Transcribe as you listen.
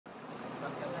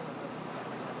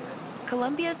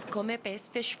Colombia's Come Pez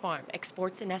fish farm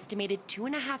exports an estimated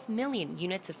 2.5 million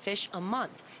units of fish a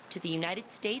month to the United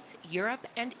States, Europe,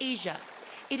 and Asia.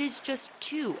 It is just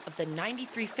 2 of the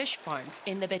 93 fish farms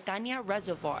in the Betania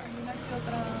Reservoir.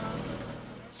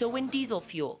 So when diesel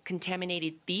fuel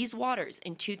contaminated these waters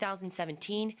in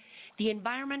 2017, the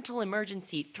environmental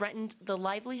emergency threatened the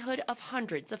livelihood of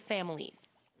hundreds of families.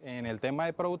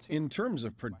 In terms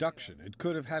of production, it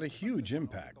could have had a huge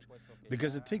impact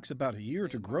because it takes about a year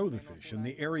to grow the fish in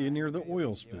the area near the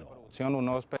oil spill.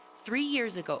 3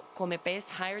 years ago, Come Pez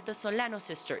hired the Solano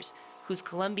sisters, whose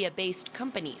Colombia-based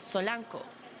company, Solanco,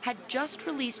 had just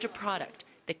released a product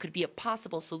that could be a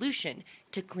possible solution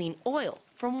to clean oil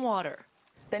from water.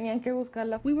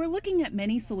 We were looking at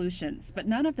many solutions, but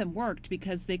none of them worked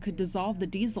because they could dissolve the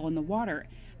diesel in the water,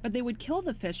 but they would kill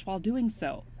the fish while doing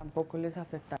so.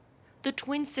 The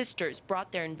twin sisters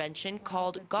brought their invention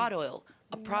called God Oil,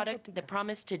 a product that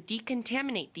promised to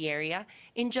decontaminate the area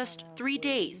in just 3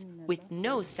 days with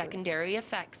no secondary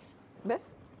effects.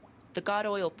 The God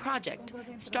Oil project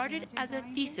started as a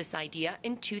thesis idea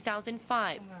in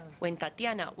 2005 when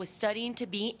Tatiana was studying to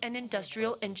be an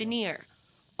industrial engineer.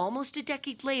 Almost a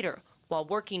decade later, while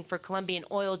working for Colombian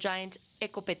oil giant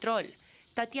Ecopetrol,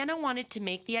 Tatiana wanted to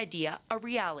make the idea a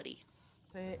reality.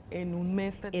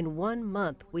 In 1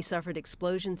 month, we suffered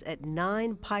explosions at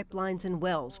 9 pipelines and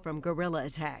wells from guerrilla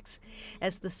attacks.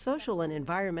 As the social and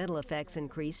environmental effects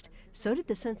increased, so did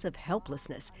the sense of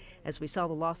helplessness as we saw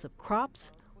the loss of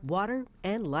crops, water,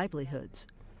 and livelihoods.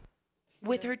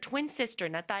 With her twin sister,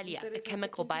 Natalia, a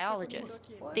chemical biologist,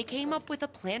 they came up with a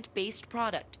plant-based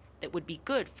product that would be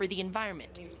good for the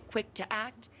environment, quick to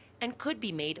act, and could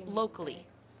be made locally.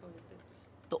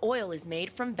 The oil is made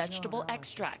from vegetable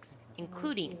extracts,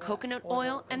 including coconut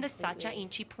oil and the Sacha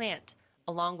Inchi plant,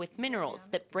 along with minerals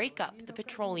that break up the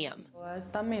petroleum.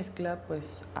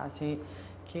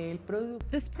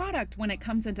 This product, when it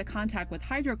comes into contact with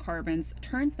hydrocarbons,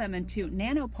 turns them into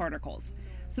nanoparticles,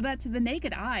 so that to the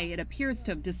naked eye it appears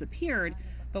to have disappeared,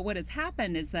 but what has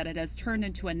happened is that it has turned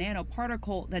into a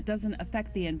nanoparticle that doesn't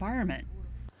affect the environment.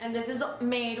 And this is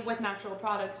made with natural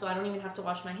products, so I don't even have to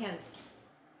wash my hands.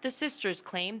 The sisters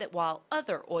claim that while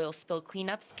other oil spill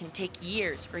cleanups can take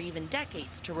years or even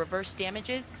decades to reverse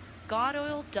damages, God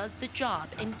Oil does the job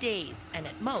in days and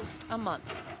at most a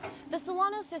month. The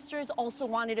Solano sisters also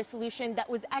wanted a solution that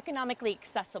was economically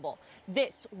accessible.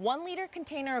 This 1-liter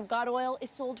container of God Oil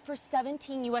is sold for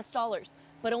 $17 US,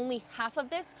 but only half of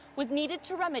this was needed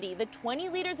to remedy the 20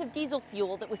 liters of diesel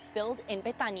fuel that was spilled in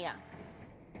Betania.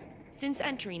 Since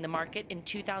entering the market in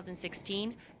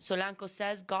 2016, Solanco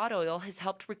says God Oil has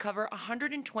helped recover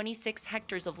 126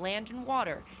 hectares of land and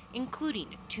water,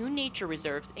 including 2 nature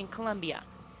reserves in Colombia.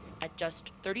 At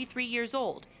just 33 years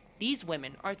old, these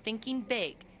women are thinking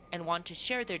big and want to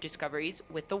share their discoveries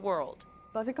with the world.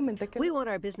 We want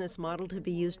our business model to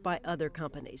be used by other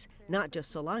companies, not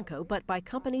just Solanco, but by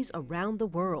companies around the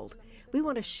world. We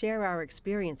want to share our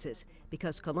experiences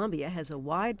because Colombia has a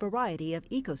wide variety of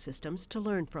ecosystems to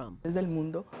learn from.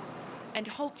 And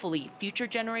hopefully, future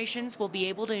generations will be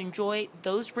able to enjoy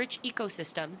those rich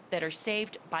ecosystems that are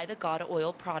saved by the God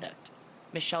Oil product.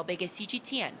 Begue,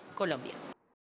 CGTN, Colombia.